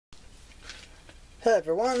Hello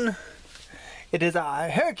everyone, it is I,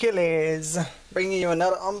 Hercules, bringing you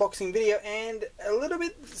another unboxing video and a little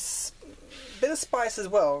bit of spice as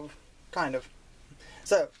well, kind of.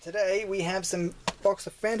 So, today we have some box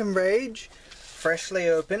of Phantom Rage, freshly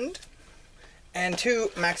opened, and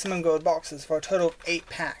 2 Maximum Gold boxes for a total of 8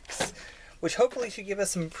 packs, which hopefully should give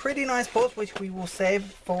us some pretty nice pulls, which we will save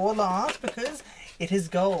for last because it is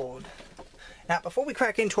gold. Now, before we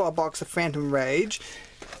crack into our box of Phantom Rage,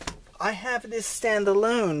 I have this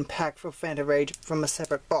standalone pack for Phantom Rage from a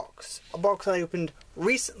separate box. A box I opened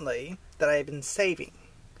recently that I have been saving.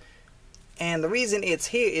 And the reason it's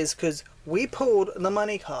here is because we pulled the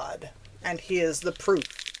money card. And here's the proof.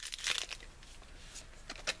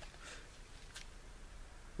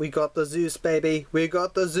 We got the Zeus, baby. We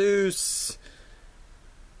got the Zeus.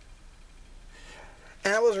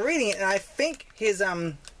 And I was reading it and I think his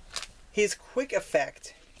quick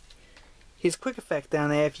effect. His quick effect down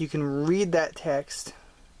there, if you can read that text,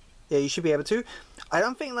 yeah, you should be able to. I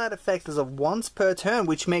don't think that effect is a once per turn,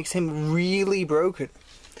 which makes him really broken.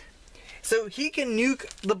 So he can nuke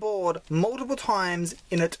the board multiple times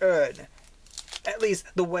in a turn. At least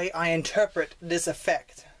the way I interpret this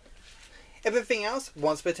effect. Everything else,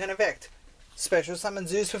 once per turn effect. Special summon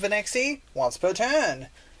Zeus with an XE, once per turn.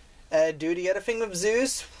 Do the other thing with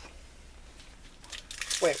Zeus.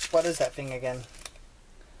 Wait, what is that thing again?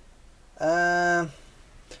 Oh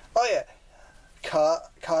yeah, card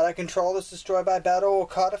I control is destroyed by battle or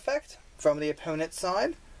card effect from the opponent's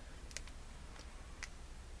side.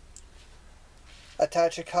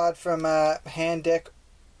 Attach a card from hand deck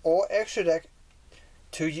or extra deck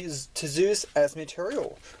to Zeus as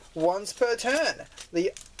material. Once per turn.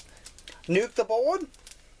 The nuke the board?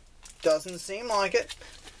 Doesn't seem like it.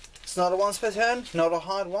 It's not a once per turn, not a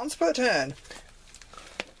hard once per turn.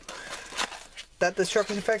 That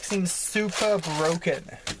destruction effect seems super broken.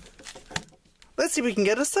 Let's see if we can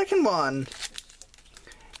get a second one.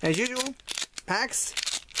 As usual, packs,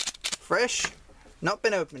 fresh, not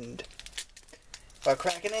been opened. We're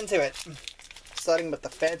cracking into it. Starting with the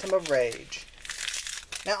Phantom of Rage.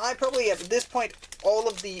 Now I probably have at this point all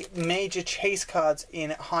of the major chase cards in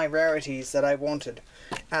high rarities that I wanted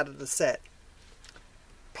out of the set.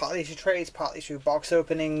 Partly through trades, partly through box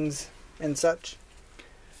openings and such.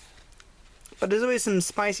 But there's always some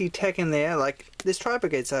spicy tech in there, like this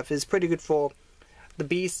Tri-Brigade stuff is pretty good for the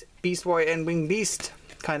Beast, Beast Warrior, and Winged Beast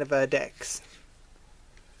kind of decks.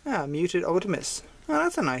 Ah, Muted Ultimus. Oh,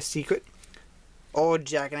 that's a nice secret. Oh,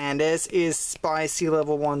 Jack and Andes is spicy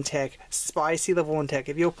level 1 tech. Spicy level 1 tech.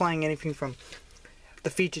 If you're playing anything from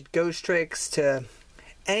the featured Ghost Tricks to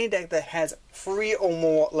any deck that has 3 or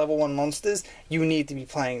more level 1 monsters, you need to be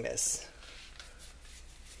playing this.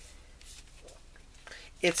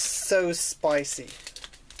 It's so spicy.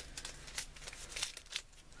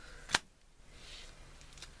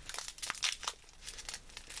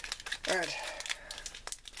 Alright.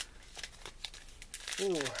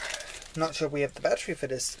 Ooh. Not sure if we have the battery for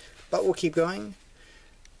this, but we'll keep going.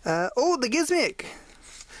 Oh, the Gizmic!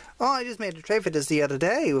 Oh, I just made a trade for this the other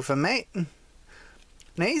day with a mate. And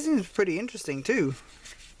he seems pretty interesting too.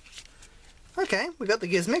 Okay, we got the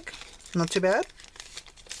Gizmic. Not too bad.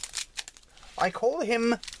 I call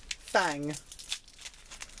him Fang.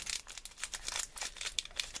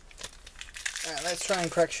 Alright, let's try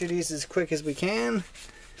and crack these as quick as we can.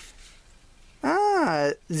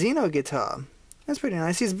 Ah, Xeno Guitar. That's pretty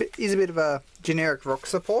nice. He's a bit of a generic rock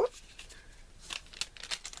support.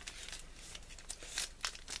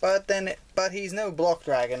 But he's no block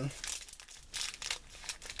dragon.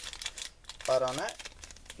 But on that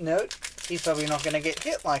note, he's probably not going to get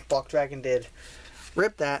hit like Block Dragon did.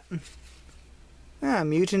 Rip that. Ah,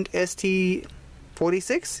 Mutant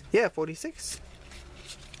ST46? Yeah, 46.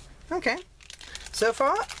 Okay. So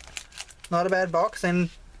far, not a bad box,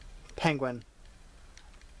 and Penguin.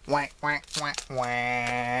 Whack, whack, whack,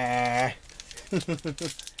 whack.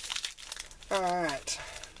 Alright.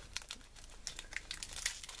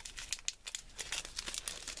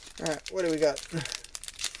 Alright, what do we got?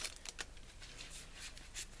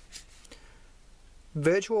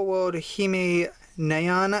 Virtual World Hime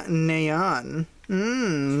Nayan.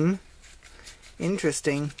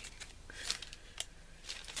 Interesting.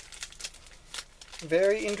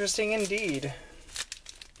 Very interesting indeed.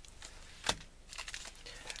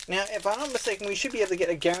 Now, if I'm not mistaken, we should be able to get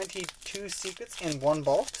a guaranteed 2 secrets in one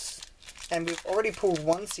box. And we've already pulled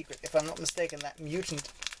 1 secret, if I'm not mistaken, that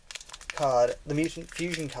mutant card, the mutant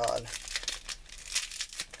fusion card.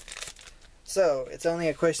 So, it's only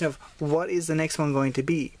a question of what is the next one going to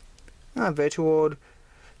be. Virtual World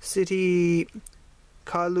City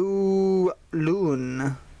Kalu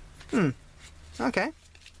Loon. Okay.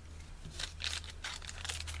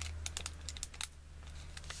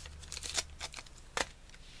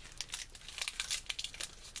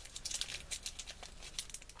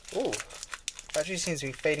 battery seems to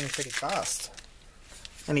be fading pretty fast.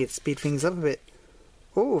 I need to speed things up a bit.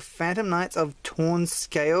 Oh, Phantom Knights of Torn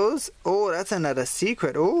Scales. Oh, that's another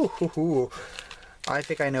secret. Oh, I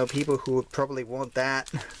think I know people who would probably want that.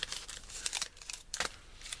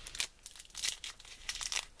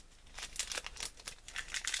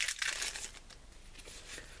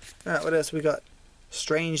 Alright, what else we got?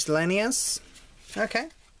 Strange Lenius. Okay.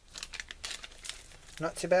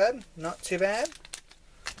 Not too bad. Not too bad.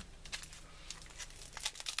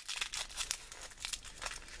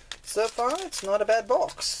 So far, it's not a bad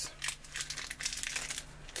box.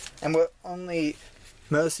 And we're on the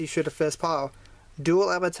Mercy Shredder first pile. Dual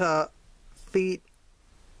Avatar Feet.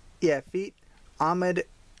 Yeah, Feet Ahmed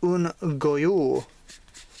Goyu.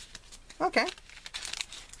 Okay.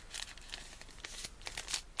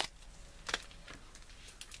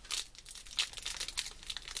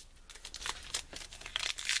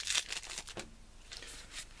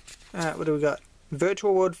 Alright, what do we got?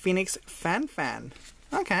 Virtual World Phoenix Fan.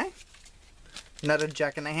 Okay. Another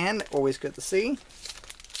Jack in the Hand, always good to see.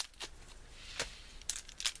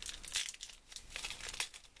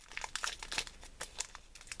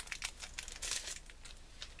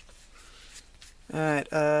 Alright,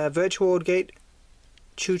 Virtual World Gate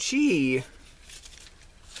Chuchi.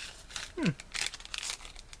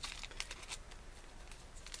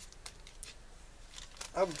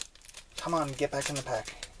 Oh, come on, get back in the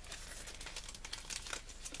pack.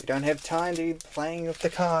 We don't have time to be playing with the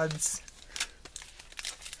cards.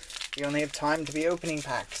 We only have time to be opening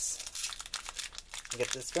packs. Get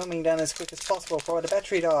this filming done as quick as possible before the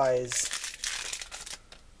battery dies.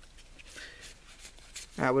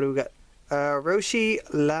 Alright, what do we got? Roshi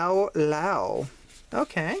Lao.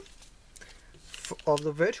 Okay. Of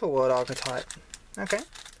the Virtual World archetype. Okay.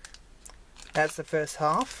 That's the first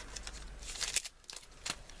half.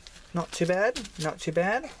 Not too bad. Not too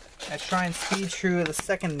bad. Let's try and speed through the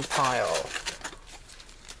second pile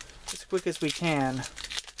as quick as we can.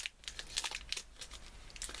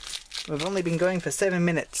 We've only been going for 7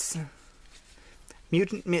 minutes.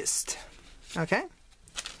 Mutant Mist. Okay.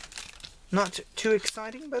 Not too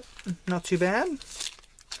exciting, but not too bad.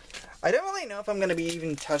 I don't really know if I'm going to be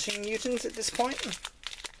even touching mutants at this point.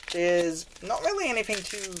 There's not really anything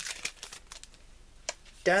too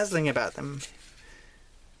dazzling about them.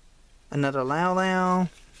 Another Lao.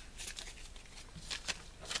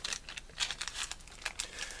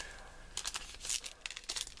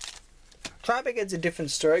 Tribecade's a different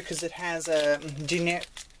story because it has a generic.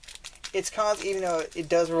 Its cards, even though it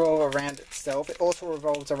does revolve around itself, it also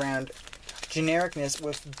revolves around genericness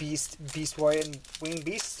with Beast Warrior, and Winged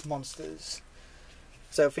Beast monsters.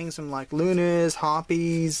 So things from like Lunars,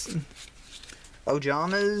 Harpies,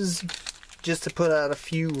 Ojamas, just to put out a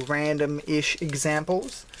few random-ish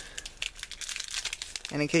examples.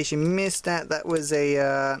 And in case you missed that, that was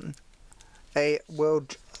a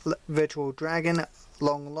World Virtual Dragon,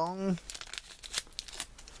 Long.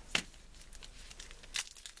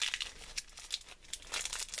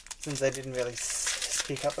 Since I didn't really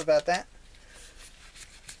speak up about that.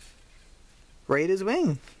 Raider's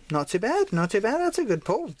Wing. Not too bad. Not too bad. That's a good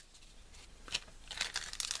pull.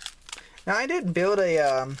 Now, I did build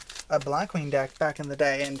a Blackwing deck back in the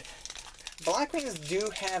day, and Blackwings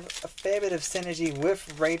do have a fair bit of synergy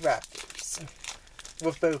with Raid Raptors.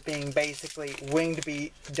 With both being basically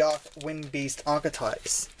Dark Wind Beast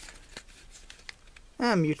archetypes.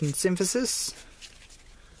 Mutant Synthesis.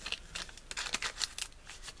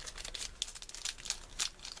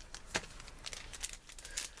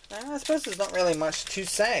 I suppose there's not really much to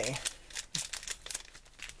say.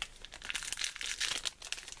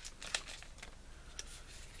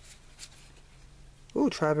 Ooh,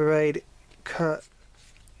 Triberade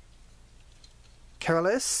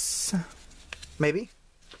Corrales? Maybe?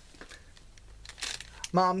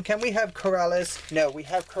 Mom, can we have Corrales? No, we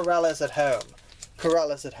have Corrales at home.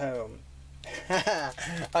 Corrales at home.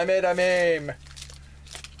 I made a meme.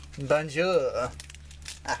 Bonjour.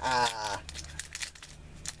 Haha.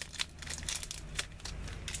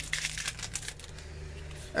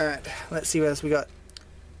 Alright, let's see what else we got.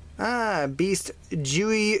 Beast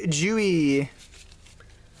Jewy.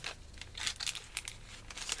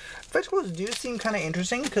 Vegetables do seem kind of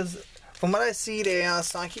interesting because from what I see they are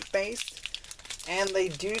psychic based and they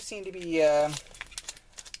do seem to be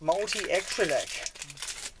multi-extra deck.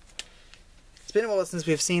 It's been a while since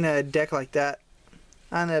we've seen a deck like that.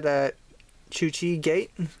 And at a Chuchi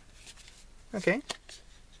Gate. Okay.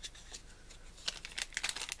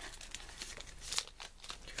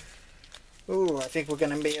 Ooh, I think we're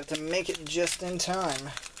going to be able to make it just in time.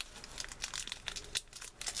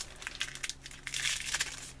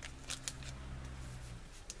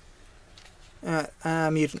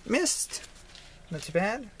 Mutant Mist. Not too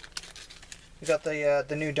bad. We got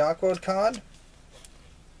the new Dark World card.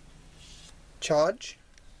 Charge.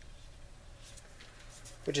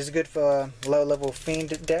 Which is good for low level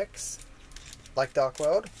Fiend decks. Like Dark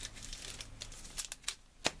World.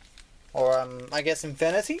 Or, I guess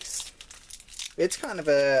Infinities. It's kind of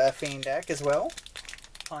a Fiend deck as well.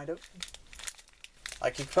 Kind of.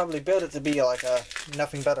 Like, you could probably build it to be like a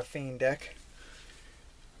nothing but a Fiend deck.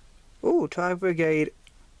 Ooh, Tri Brigade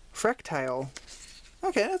Fractale.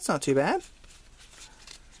 Okay, that's not too bad.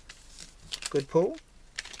 Good pull.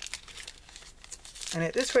 And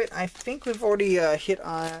at this rate, I think we've already hit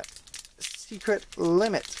our secret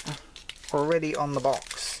limit already on the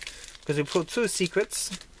box. Because we pulled 2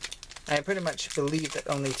 secrets. I pretty much believe that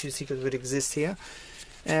only 2 secrets would exist here.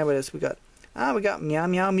 And what else we got? We got Meow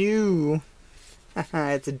Meow Mew.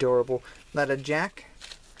 It's adorable. Letter Jack.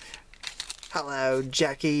 Hello,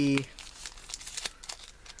 Jackie.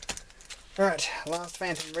 Alright, last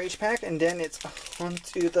Phantom Rage pack, and then it's on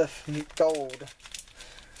to the gold.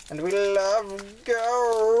 And we love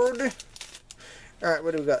gold! Alright,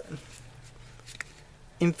 what do we got?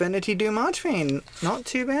 Infinity Doom Archfiend. Not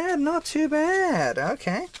too bad, not too bad.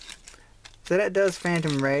 Okay. So that does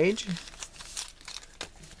Phantom Rage.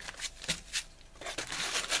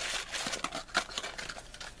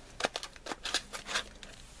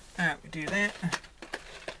 Alright, we do that.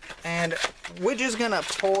 And we're just gonna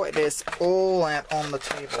pour this all out on the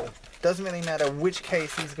table. Doesn't really matter which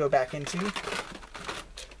case these go back into.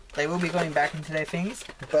 They will be going back into their things,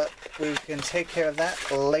 but we can take care of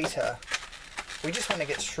that later. We just want to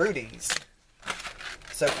get through these.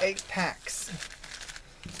 So 8 packs.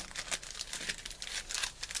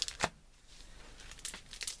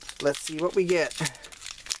 Let's see what we get.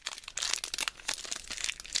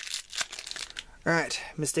 Alright,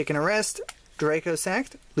 Mistaken Arrest, Draco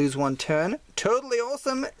sacked, lose 1 turn. Totally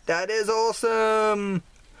awesome! That is awesome!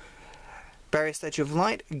 Barrier Statue of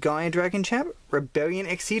Light, Gaia Dragon Chap, Rebellion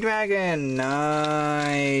XC Dragon.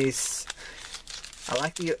 Nice. I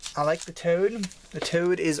like the Toad. The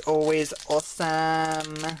Toad is always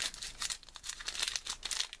awesome.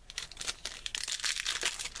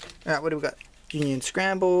 Alright, what do we got? Union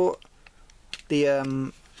Scramble,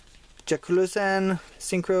 the Jakulusan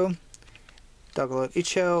Synchro, Darklord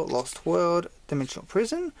Ichel, Lost World, Dimensional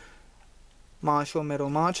Prison, Martial Metal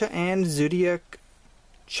Marcher, and Zodiac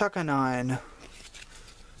Chakanine.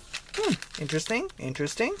 Interesting,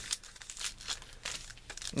 interesting.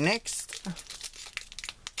 Next.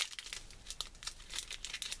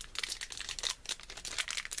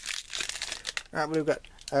 Alright, what do we got?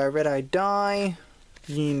 Red Eye Die,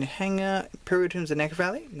 Yin Hanger, Imperial Tombs of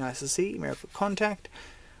Necrovalley, nice to see, Miracle Contact,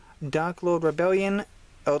 Dark Lord Rebellion,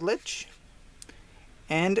 Eldritch,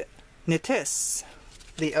 and Nites,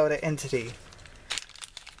 the Elder Entity.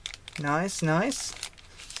 Nice, nice.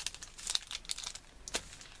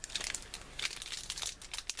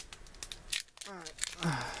 Alright.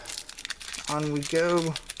 On we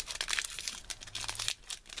go.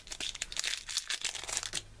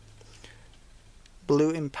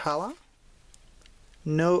 Blue Impala,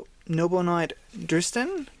 Noble Knight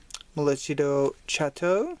Dristan, Molechido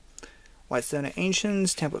Chateau, Whitestone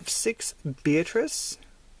Ancients, Temple of 6, Beatrice,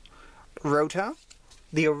 Rota,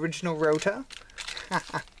 the original Rota.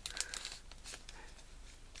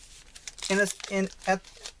 As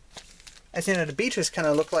you know, the Beatrice kind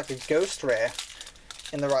of looked like a ghost rare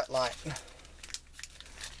in the right light.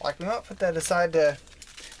 Like, we might put that aside to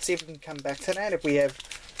see if we can come back to that if we have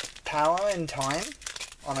power and time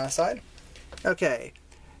on our side. Okay,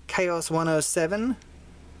 Chaos 107,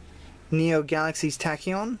 Neo Galaxy's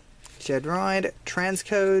Tachyon, Shed Ride,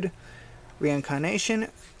 Transcode, Reincarnation,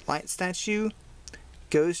 Light Statue,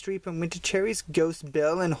 Ghost Reaper, Winter Cherries, Ghost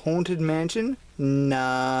Bell, and Haunted Mansion.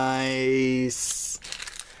 Nice.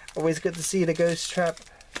 Always good to see the ghost trap.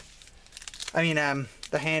 I mean,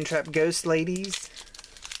 the hand trap ghost ladies.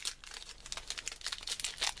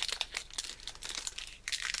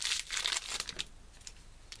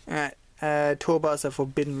 Alright, Toolbars of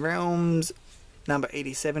Forbidden Realms, number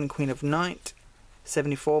 87, Queen of Night,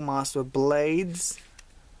 74, Master of Blades,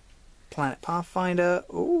 Planet Pathfinder,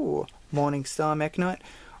 ooh, Morning Star Mekk-Knight,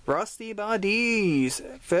 Rusty Bardies,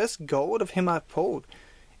 first gold of him I've pulled,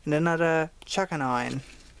 and another Chakanine.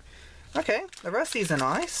 Okay, the Rusties are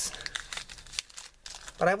nice,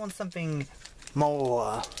 but I want something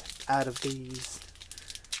more out of these.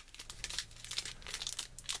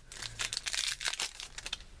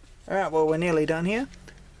 Alright, well, we're nearly done here.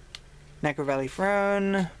 Necrovalley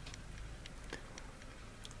Throne,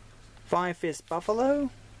 Fire Fist Buffalo,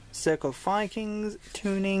 Circle of Fire Kings,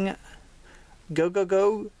 Tuning, Go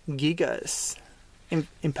Gigas.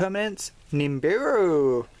 Impermanence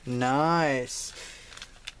Nibiru. Nice.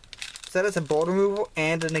 So that is a border removal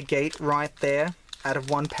and a negate right there out of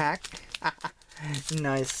one pack.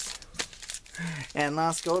 Nice. And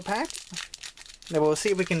last gold pack. Now we'll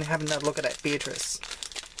see if we can have another look at that Beatrice.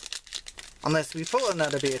 Unless we pull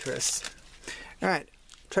another Beatrice. Alright.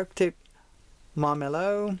 Truck Tip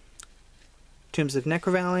Marmelo. Tombs of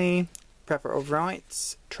Necrovalley. Prepper of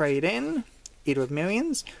Rights. Trade In. Eater of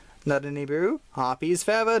Millions. Not a Nibiru. Harpy's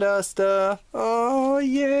Feather Duster. Oh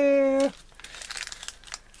yeah!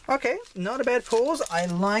 Okay, not a bad pulls. I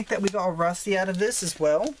like that we got a Rusty out of this as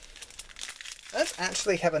well. Let's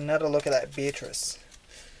actually have another look at that Beatrice.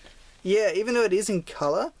 Yeah, even though it is in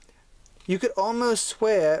colour, you could almost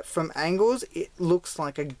swear from angles it looks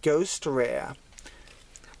like a ghost rare.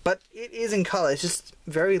 But it is in colour, it's just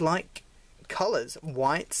very light colours.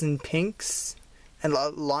 Whites and pinks and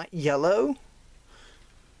light yellow.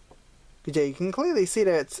 But yeah, you can clearly see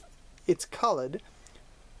that it's coloured,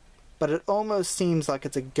 but it almost seems like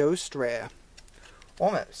it's a ghost rare.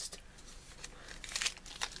 Almost.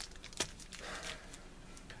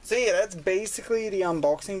 So yeah, that's basically the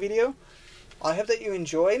unboxing video. I hope that you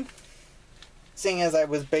enjoyed, seeing as I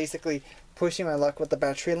was basically pushing my luck with the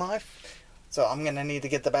battery life. So I'm going to need to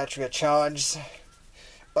get the battery charged.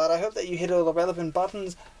 But I hope that you hit all the relevant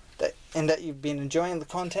buttons and that you've been enjoying the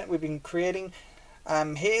content we've been creating.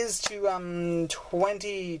 Here's to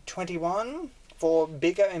 2021 for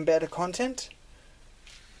bigger and better content.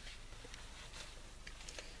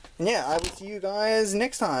 And yeah, I will see you guys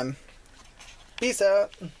next time. Peace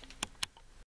out.